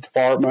emergency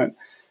department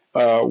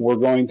were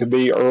going to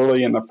be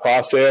early in the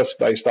process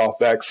based off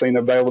vaccine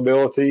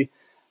availability.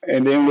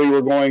 And then we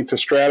were going to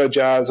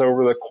strategize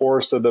over the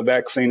course of the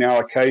vaccine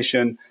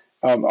allocation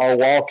our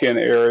walk-in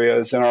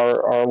areas and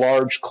our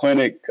large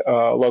clinic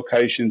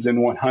locations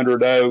in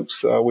 100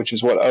 Oaks, which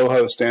is what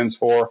OHO stands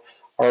for,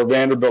 our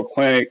Vanderbilt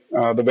Clinic,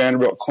 the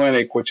Vanderbilt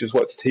Clinic, which is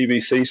what the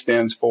TVC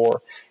stands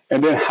for,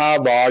 and then high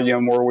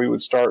volume, where we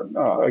would start,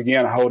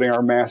 again, holding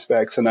our mass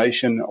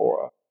vaccination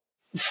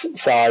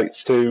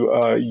sites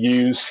to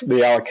use the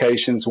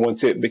allocations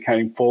once it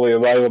became fully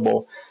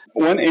available.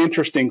 One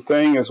interesting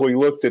thing as we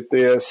looked at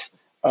this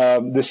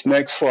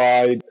next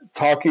slide,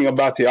 talking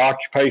about the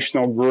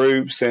occupational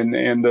groups and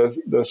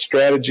the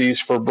strategies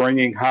for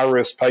bringing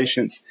high-risk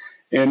patients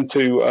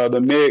into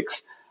the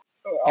mix,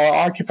 our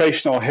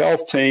occupational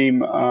health team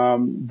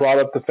brought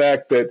up the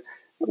fact that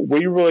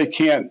we really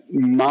can't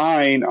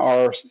mine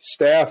our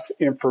staff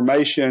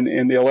information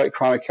in the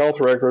electronic health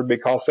record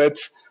because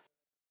that's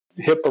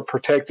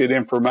HIPAA-protected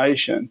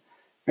information.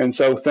 And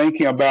so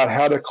thinking about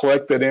how to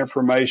collect that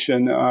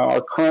information,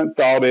 our current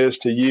thought is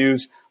to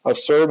use a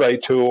survey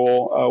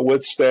tool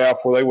with staff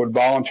where they would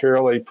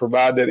voluntarily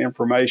provide that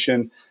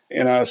information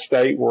in a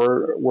state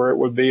where it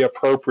would be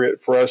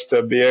appropriate for us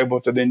to be able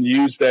to then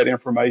use that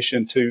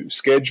information to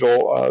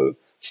schedule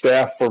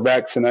staff for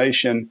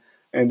vaccination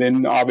and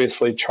then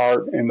obviously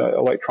chart in the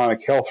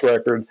electronic health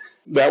record.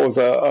 That was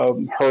a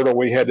hurdle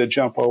we had to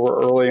jump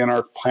over early in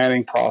our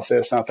planning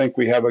process. And I think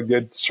we have a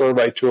good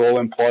survey tool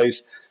in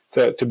place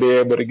to be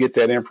able to get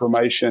that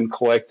information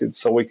collected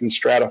so we can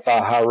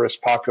stratify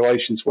high-risk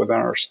populations within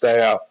our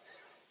staff.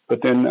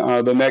 But then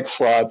the next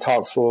slide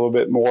talks a little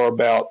bit more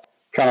about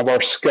kind of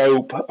our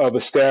scope of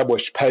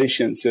established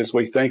patients as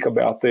we think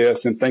about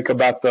this and think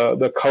about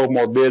the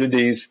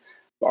comorbidities,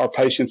 our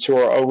patients who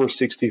are over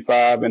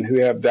 65 and who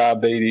have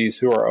diabetes,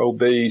 who are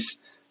obese.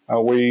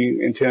 We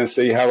in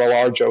Tennessee have a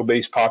large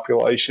obese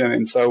population,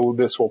 and so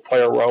this will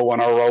play a role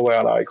in our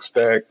rollout, I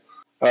expect.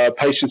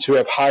 Patients who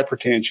have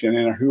hypertension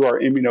and who are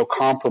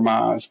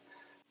immunocompromised,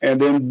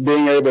 and then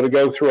being able to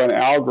go through an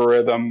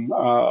algorithm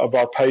of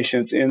our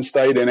patients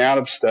in-state and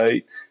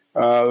out-of-state.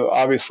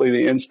 Obviously,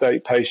 the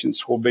in-state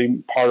patients will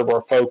be part of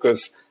our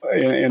focus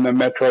in the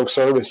metro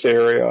service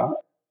area,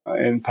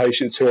 and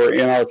patients who are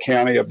in our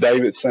county of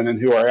Davidson and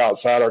who are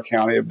outside our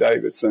county of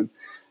Davidson.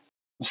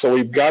 So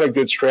we've got a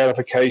good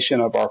stratification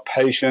of our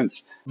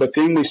patients, but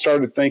then we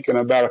started thinking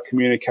about a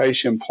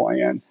communication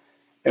plan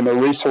and the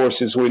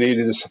resources we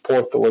needed to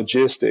support the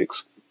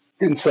logistics.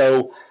 And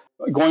so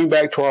going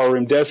back to our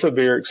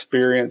remdesivir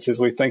experience, as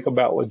we think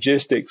about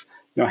logistics,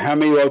 how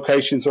many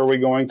locations are we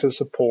going to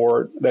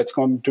support? That's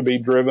going to be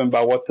driven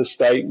by what the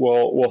state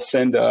will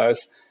send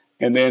us.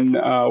 And then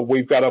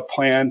we've got a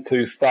plan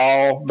to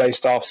thaw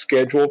based off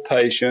scheduled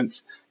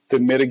patients to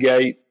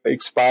mitigate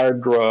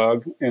expired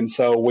drug. And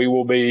so we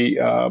will be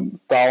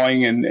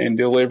thawing and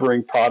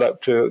delivering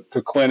product to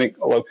clinic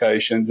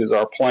locations is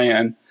our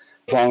plan,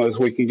 as long as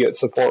we can get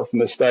support from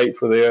the state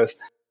for this,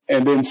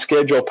 and then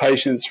schedule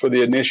patients for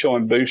the initial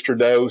and booster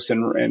dose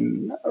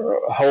and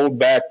hold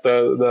back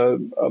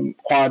the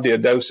quantity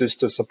of doses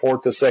to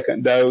support the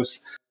second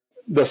dose.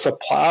 The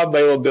supply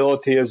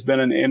availability has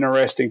been an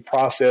interesting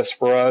process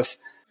for us,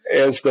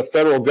 as the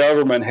federal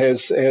government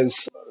has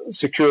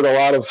secured a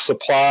lot of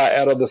supply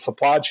out of the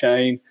supply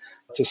chain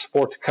to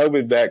support the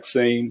COVID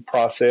vaccine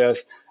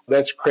process.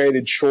 That's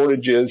created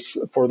shortages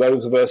for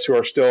those of us who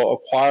are still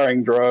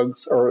acquiring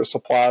drugs or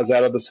supplies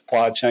out of the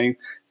supply chain,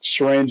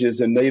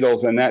 syringes and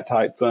needles and that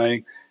type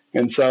thing.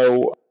 And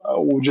so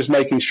we're just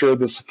making sure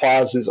the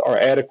supplies are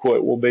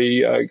adequate will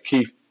be a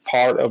key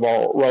part of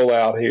our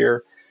rollout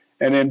here.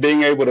 And then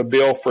being able to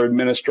bill for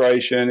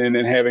administration, and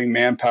then having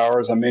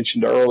manpower, as I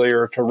mentioned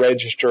earlier, to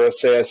register,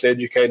 assess,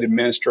 educate,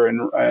 administer,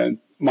 and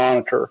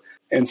monitor.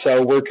 And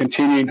so we're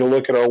continuing to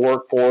look at our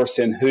workforce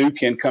and who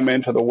can come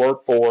into the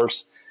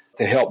workforce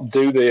to help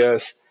do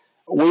this.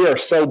 We are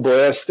so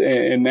blessed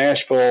in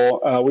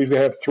Nashville. We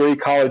have 3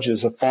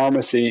 colleges of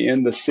pharmacy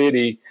in the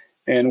city,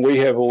 and we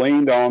have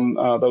leaned on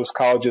those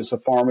colleges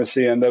of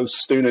pharmacy and those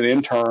student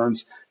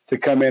interns to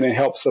come in and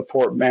help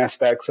support mass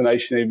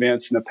vaccination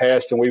events in the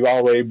past. And we've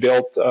already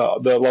built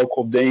the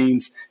local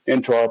deans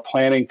into our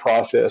planning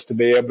process to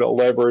be able to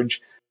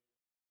leverage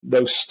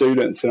those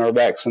students in our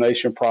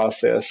vaccination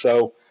process.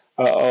 So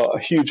a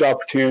huge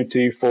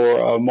opportunity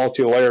for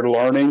multi-layered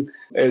learning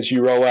as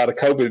you roll out a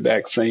COVID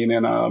vaccine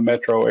in a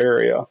metro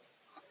area.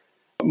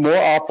 More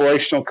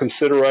operational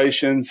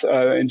considerations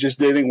and just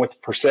dealing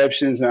with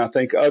perceptions, and I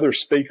think other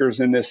speakers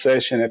in this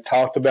session have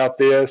talked about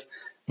this,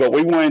 but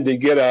we wanted to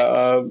get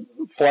a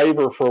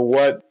flavor for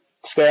what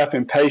staff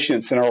and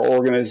patients in our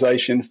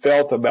organization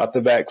felt about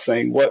the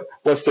vaccine.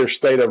 What's their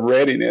state of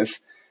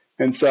readiness?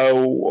 And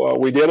so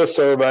we did a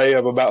survey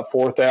of about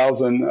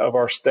 4,000 of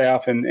our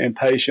staff and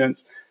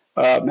patients.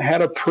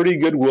 Had a pretty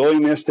good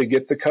willingness to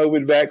get the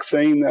COVID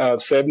vaccine,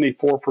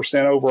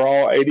 74%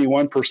 overall,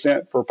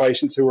 81% for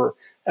patients who are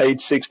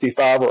age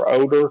 65 or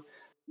older.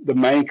 The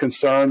main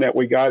concern that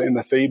we got in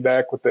the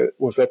feedback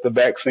was that the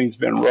vaccine's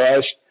been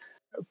rushed.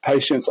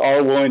 Patients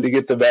are willing to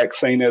get the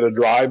vaccine at a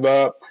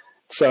drive-up.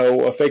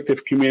 So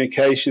effective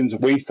communications,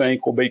 we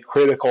think, will be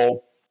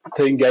critical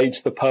to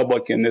engage the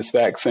public in this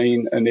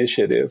vaccine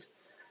initiative.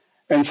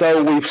 And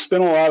so we've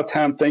spent a lot of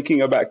time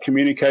thinking about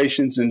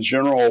communications and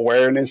general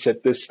awareness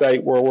at this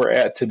state where we're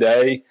at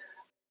today,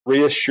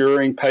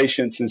 reassuring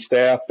patients and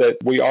staff that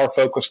we are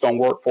focused on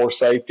workforce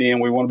safety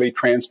and we want to be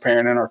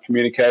transparent in our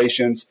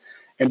communications,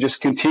 and just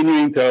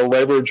continuing to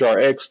leverage our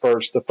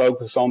experts to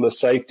focus on the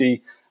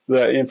safety,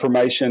 the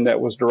information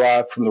that was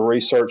derived from the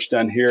research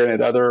done here and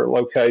at other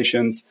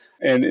locations,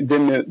 and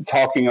then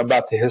talking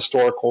about the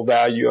historical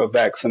value of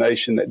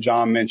vaccination that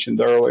John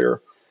mentioned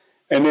earlier.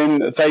 And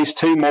then phase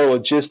 2, more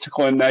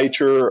logistical in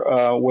nature,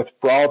 with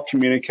broad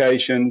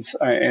communications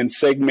and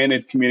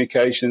segmented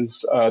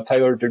communications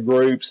tailored to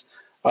groups,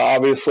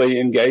 obviously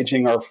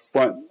engaging our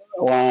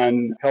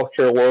frontline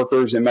healthcare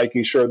workers and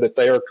making sure that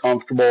they are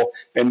comfortable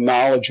and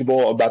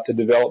knowledgeable about the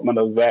development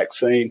of the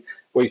vaccine,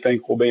 we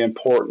think will be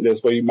important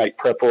as we make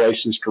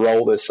preparations to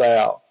roll this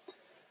out.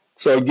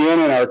 So again,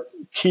 in our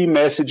key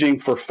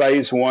messaging for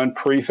phase 1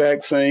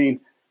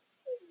 pre-vaccine,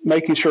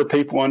 making sure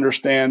people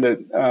understand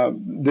that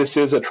this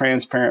is a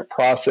transparent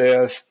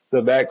process.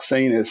 The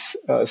vaccine is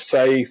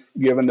safe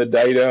given the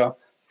data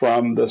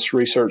from the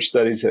research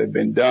studies that have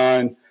been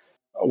done.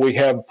 We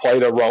have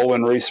played a role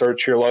in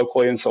research here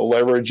locally, and so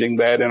leveraging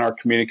that in our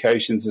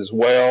communications as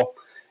well,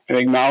 and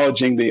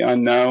acknowledging the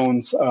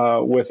unknowns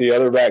with the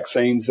other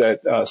vaccines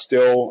that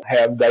still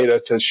have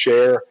data to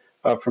share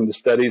from the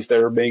studies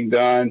that are being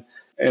done,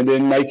 and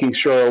then making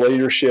sure our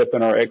leadership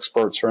and our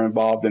experts are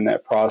involved in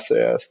that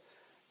process.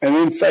 And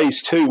then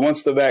phase 2,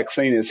 once the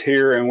vaccine is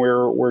here and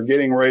we're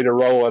getting ready to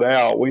roll it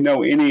out, we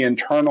know any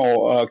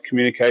internal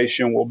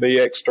communication will be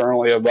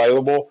externally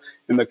available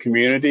in the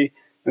community.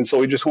 And so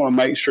we just want to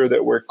make sure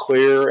that we're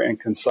clear and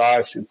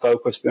concise and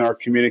focused in our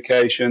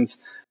communications.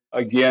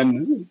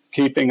 Again,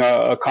 keeping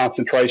a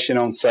concentration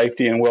on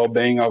safety and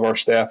well-being of our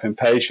staff and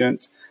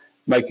patients,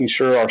 making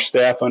sure our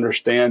staff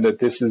understand that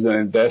this is an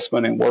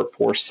investment in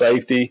workforce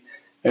safety,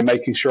 and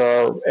making sure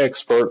our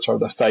experts are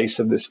the face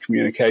of this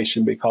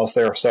communication because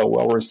they are so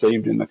well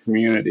received in the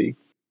community.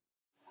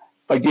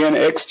 Again,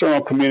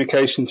 external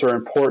communications are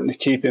important to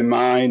keep in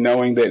mind,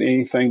 knowing that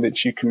anything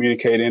that you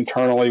communicate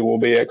internally will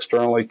be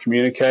externally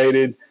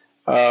communicated,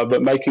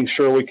 but making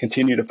sure we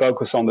continue to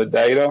focus on the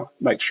data,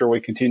 make sure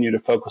we continue to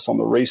focus on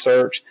the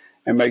research,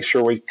 and make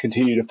sure we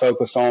continue to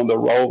focus on the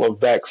role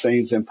of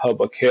vaccines in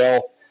public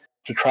health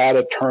to try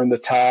to turn the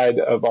tide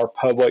of our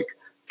public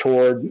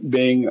toward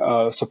being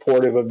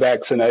supportive of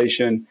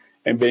vaccination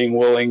and being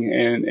willing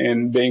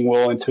and being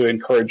willing to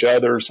encourage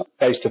others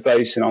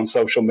face-to-face and on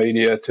social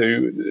media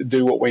to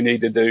do what we need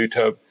to do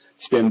to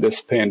stem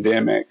this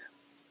pandemic.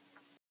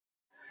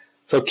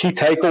 So key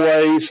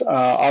takeaways,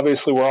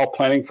 obviously we're all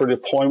planning for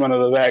deployment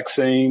of the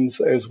vaccines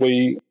as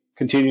we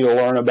continue to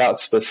learn about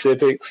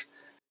specifics.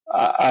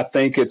 I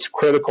think it's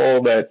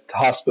critical that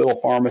hospital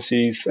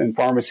pharmacies and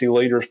pharmacy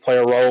leaders play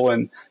a role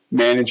in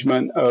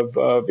management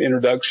of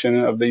introduction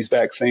of these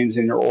vaccines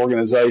in your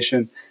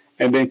organization.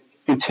 And then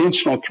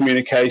intentional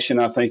communication,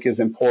 I think, is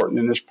important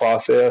in this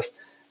process.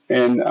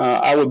 And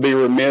I would be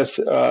remiss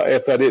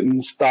if I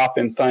didn't stop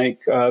and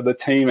thank the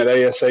team at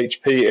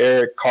ASHP,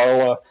 Eric,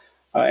 Carla,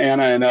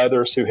 Anna, and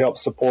others who helped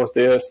support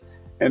this.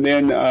 And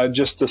then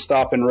just to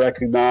stop and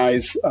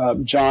recognize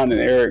John and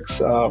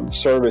Eric's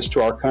service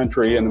to our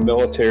country and the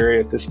military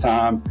at this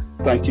time.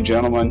 Thank you,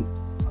 gentlemen.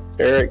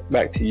 Eric,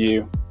 back to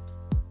you.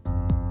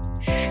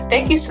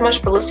 Thank you so much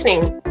for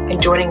listening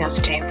and joining us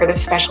today for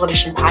this special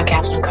edition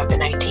podcast on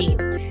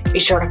COVID-19. Be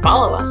sure to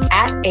follow us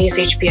at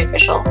ASHP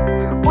Official,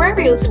 wherever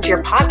you listen to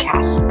your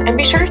podcasts, and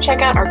be sure to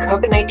check out our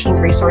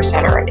COVID-19 Resource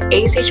Center at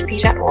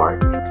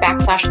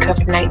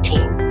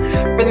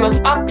ashp.org/COVID-19 for the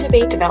most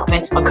up-to-date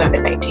developments on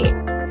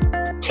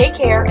COVID-19. Take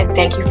care, and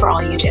thank you for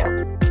all you do.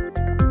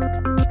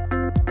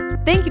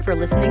 Thank you for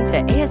listening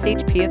to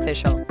ASHP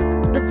Official,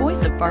 the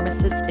voice of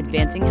pharmacists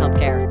advancing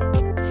healthcare.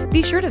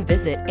 Be sure to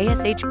visit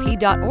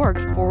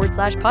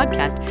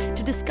ashp.org/podcast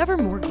to discover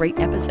more great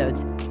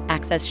episodes,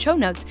 access show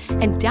notes,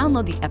 and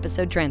download the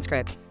episode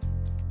transcript.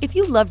 If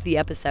you loved the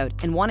episode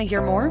and want to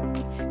hear more,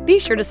 be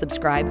sure to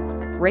subscribe,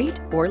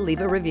 rate, or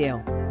leave a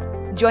review.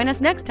 Join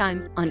us next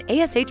time on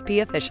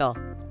ASHP Official.